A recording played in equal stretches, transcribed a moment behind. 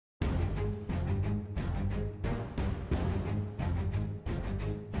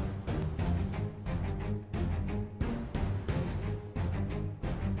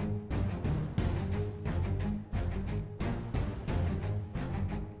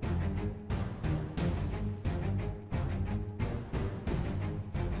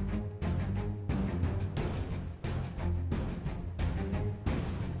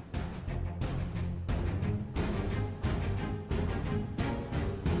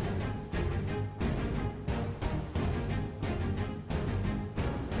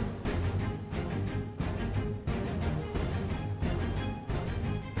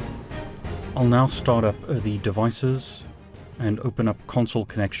I'll now start up the devices and open up console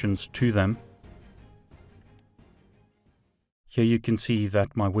connections to them. Here you can see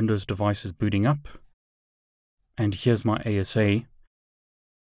that my Windows device is booting up, and here's my ASA.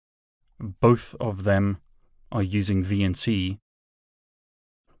 Both of them are using VNC.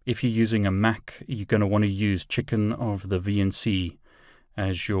 If you're using a Mac, you're going to want to use Chicken of the VNC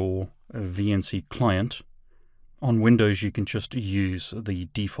as your VNC client. On Windows, you can just use the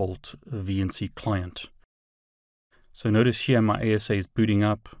default VNC client. So notice here my ASA is booting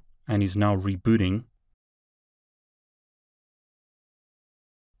up and is now rebooting.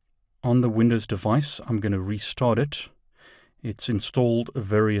 On the Windows device, I'm going to restart it. It's installed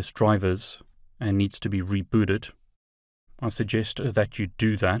various drivers and needs to be rebooted. I suggest that you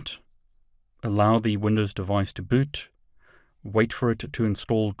do that. Allow the Windows device to boot, wait for it to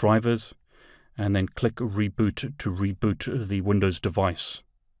install drivers, and then click Reboot to reboot the Windows device.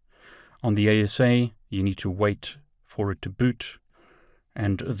 On the ASA, you need to wait for it to boot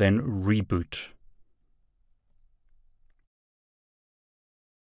and then reboot.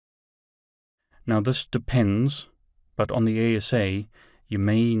 Now this depends, but on the ASA, you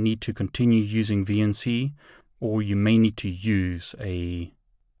may need to continue using VNC, or you may need to use a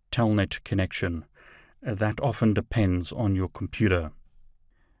telnet connection. That often depends on your computer.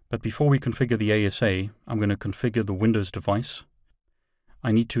 But before we configure the ASA, I'm going to configure the Windows device.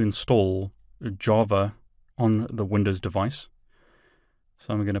 I need to install Java on the Windows device.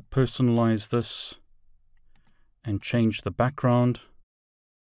 So I'm going to personalize this and change the background.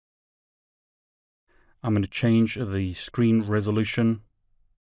 I'm going to change the screen resolution.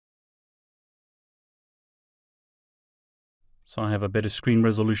 So I have a better screen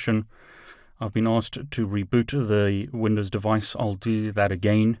resolution. I've been asked to reboot the Windows device. I'll do that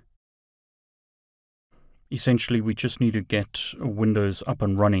again. Essentially, we just need to get Windows up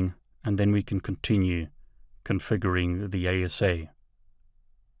and running, and then we can continue configuring the ASA.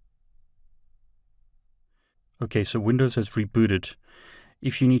 Okay, so Windows has rebooted.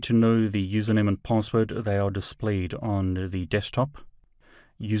 If you need to know the username and password, they are displayed on the desktop.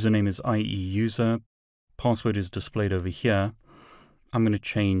 Username is IE_user. Password is displayed over here. I'm going to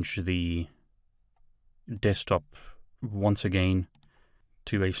change the desktop once again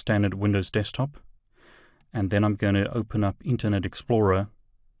to a standard Windows desktop, and then I'm going to open up Internet Explorer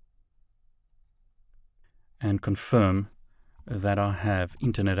and confirm that I have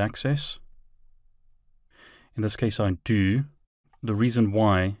internet access. In this case I do. The reason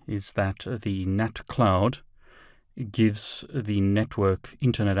why is that the NAT cloud gives the network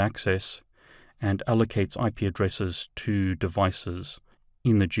internet access and allocates IP addresses to devices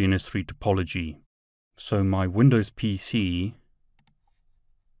in the GNS3 topology. So my Windows PC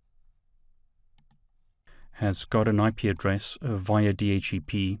has got an IP address via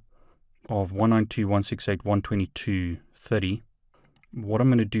DHCP of 192.168.122.30. What I'm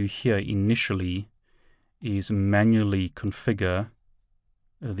going to do here initially is manually configure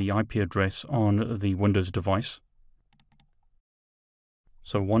the IP address on the Windows device.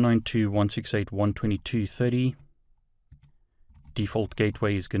 So 192.168.122.30. Default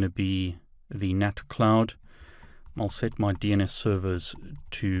gateway is going to be the NAT cloud. I'll set my DNS servers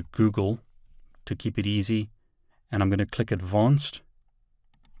to Google to keep it easy, and I'm going to click Advanced,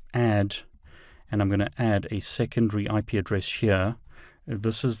 Add, and I'm going to add a secondary IP address here.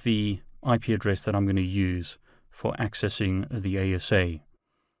 This is the IP address that I'm going to use for accessing the ASA.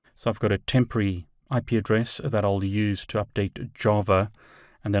 So I've got a temporary IP address that I'll use to update Java,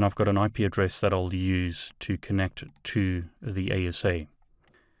 and then I've got an IP address that I'll use to connect to the ASA.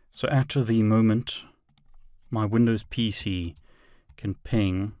 So at the moment, my Windows PC can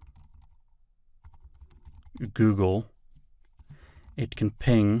ping Google. It can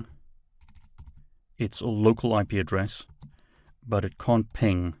ping its local IP address, but it can't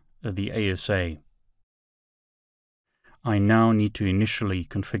ping the ASA. I now need to initially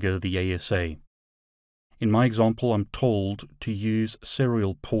configure the ASA. In my example, I'm told to use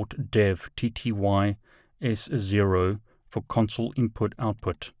serial port dev TTY S0 for console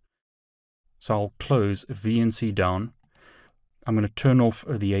input-output. So I'll close VNC down. I'm going to turn off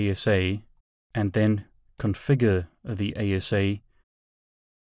the ASA and then configure the ASA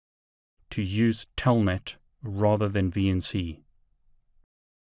to use telnet rather than VNC.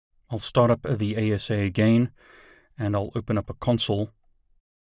 I'll start up the ASA again, and I'll open up a console.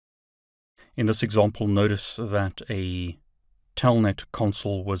 In this example, notice that a telnet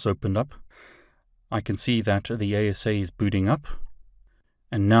console was opened up. I can see that the ASA is booting up,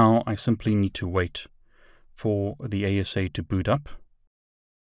 and now I simply need to wait for the ASA to boot up.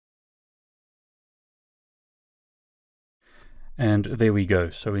 And there we go.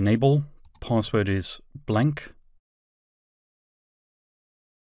 So enable password is blank.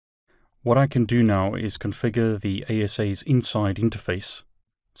 What I can do now is configure the ASA's inside interface.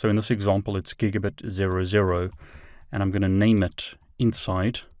 So in this example, it's gigabit 00, and I'm going to name it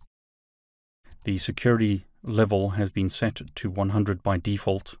inside. The security level has been set to 100 by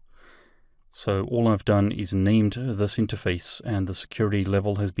default. So all I've done is named this interface and the security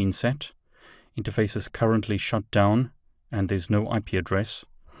level has been set. Interface is currently shut down and there's no IP address.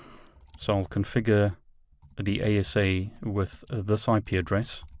 So I'll configure the ASA with this IP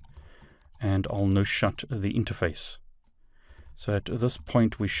address and I'll no shut the interface. So at this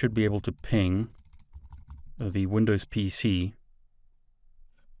point we should be able to ping the Windows PC.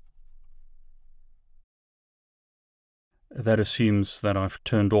 That assumes that I've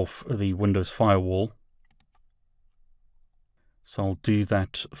turned off the Windows firewall. So I'll do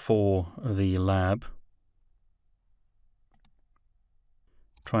that for the lab.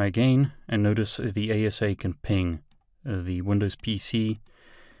 Try again and notice the ASA can ping the Windows PC,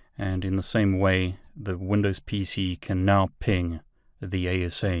 and in the same way the Windows PC can now ping the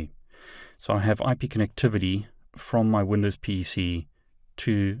ASA. So I have IP connectivity from my Windows PC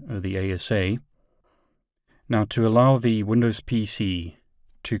to the ASA. Now to allow the Windows PC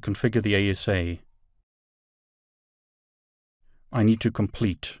to configure the ASA, I need to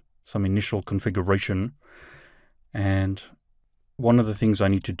complete some initial configuration, and one of the things I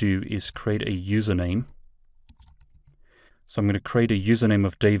need to do is create a username. So I'm going to create a username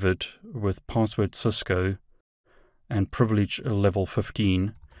of David with password Cisco and privilege level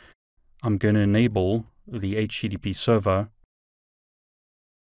 15. I'm going to enable the HTTP server,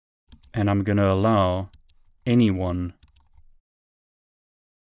 and I'm going to allow anyone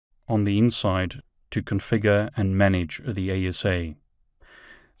on the inside to configure and manage the ASA.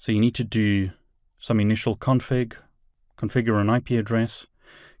 So you need to do some initial configure an IP address,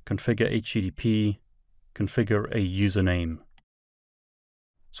 configure HTTP, configure a username.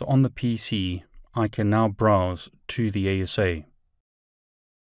 So on the PC, I can now browse to the ASA.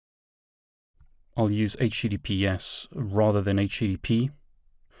 I'll use HTTPS rather than HTTP.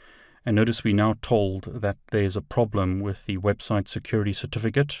 And notice we're now told that there's a problem with the website security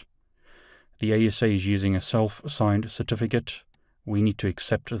certificate. The ASA is using a self-signed certificate. We need to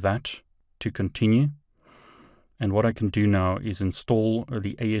accept that to continue. And what I can do now is install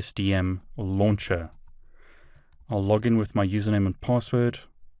the ASDM launcher. I'll log in with my username and password.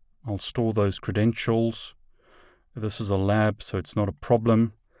 I'll store those credentials. This is a lab, so it's not a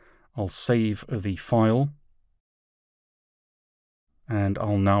problem. I'll save the file. And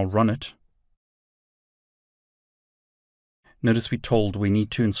I'll now run it. Notice we're told we need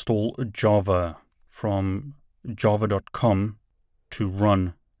to install Java from java.com to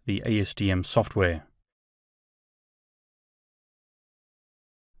run the ASDM software.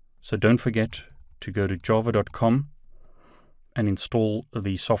 So don't forget to go to java.com and install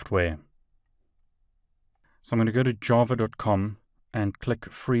the software. So I'm going to go to java.com and click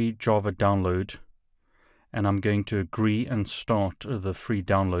free Java download. And I'm going to agree and start the free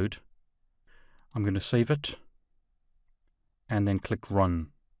download. I'm going to save it and then click run.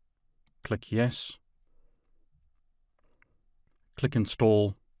 Click yes. Click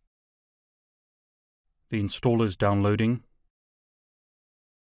install. The installer is downloading.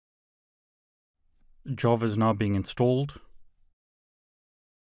 Java is now being installed.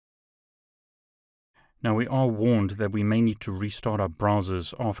 Now we are warned that we may need to restart our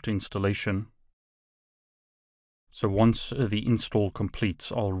browsers after installation. So once the install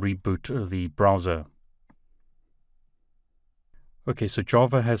completes, I'll reboot the browser. Okay, so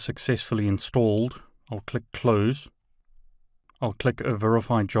Java has successfully installed. I'll click close. I'll click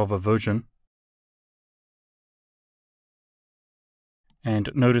verify Java version. And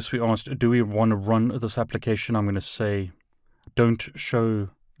notice we asked, do we want to run this application? I'm going to say, don't show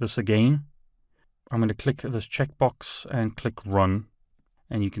this again. I'm going to click this checkbox and click run.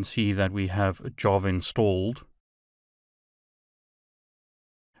 And you can see that we have Java installed.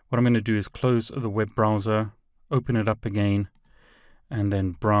 What I'm going to do is close the web browser, open it up again, and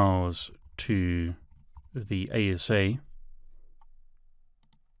then browse to the ASA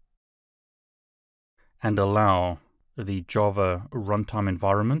and allow the Java runtime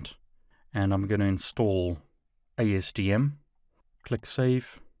environment. And I'm going to install ASDM. Click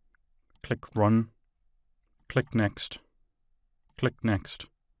Save, click Run, click Next, click Next,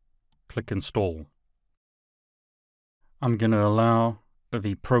 click Install. I'm going to allow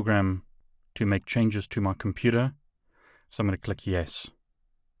the program to make changes to my computer. So I'm going to click Yes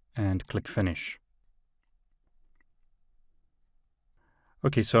and click Finish.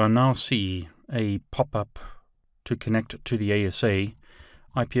 Okay, so I now see a pop-up to connect to the ASA.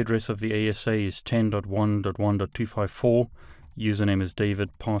 IP address of the ASA is 10.1.1.254. Username is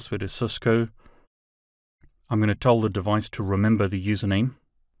David, password is Cisco. I'm going to tell the device to remember the username.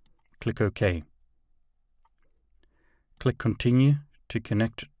 Click OK. Click Continue to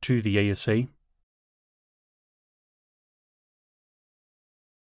connect to the ASA.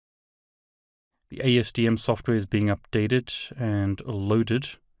 The ASDM software is being updated and loaded.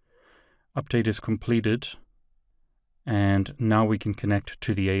 Update is completed. And now we can connect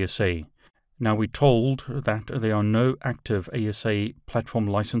to the ASA. Now we're told that there are no active ASA platform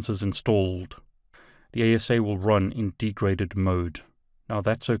licenses installed. The ASA will run in degraded mode. Now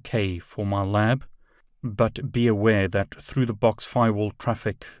that's okay for my lab, but be aware that through-the-box firewall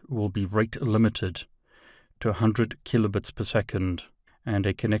traffic will be rate limited to 100 kilobits per second, and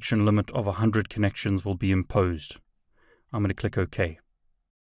a connection limit of 100 connections will be imposed. I'm going to click OK.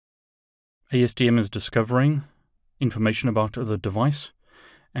 ASDM is discovering information about the device,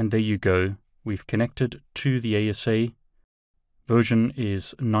 and there you go. We've connected to the ASA. Version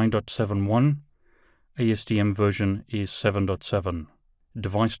is 9.71. ASDM version is 7.7.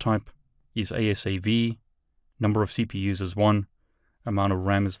 Device type is ASAV. Number of CPUs is 1. Amount of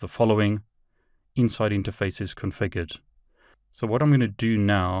RAM is the following. Inside interface is configured. So what I'm going to do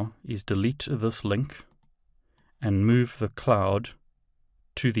now is delete this link and move the cloud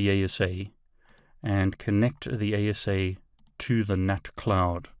to the ASA and connect the ASA to the NAT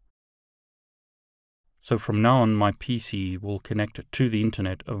cloud. So from now on, my PC will connect to the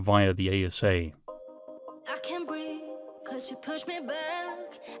internet via the ASA. I can't breathe, 'cause you pushed me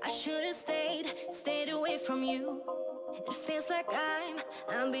back. I should have stayed away from you. It feels like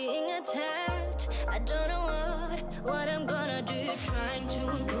I'm being attacked. I don't know what I'm gonna do. You're trying to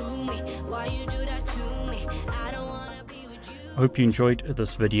improve me. Why you do that to me? I don't wanna be with you. I hope you enjoyed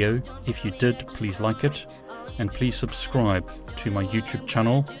this video. If you did, please like it, and please subscribe to my YouTube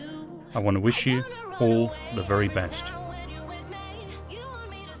channel. I want to wish you all the very best.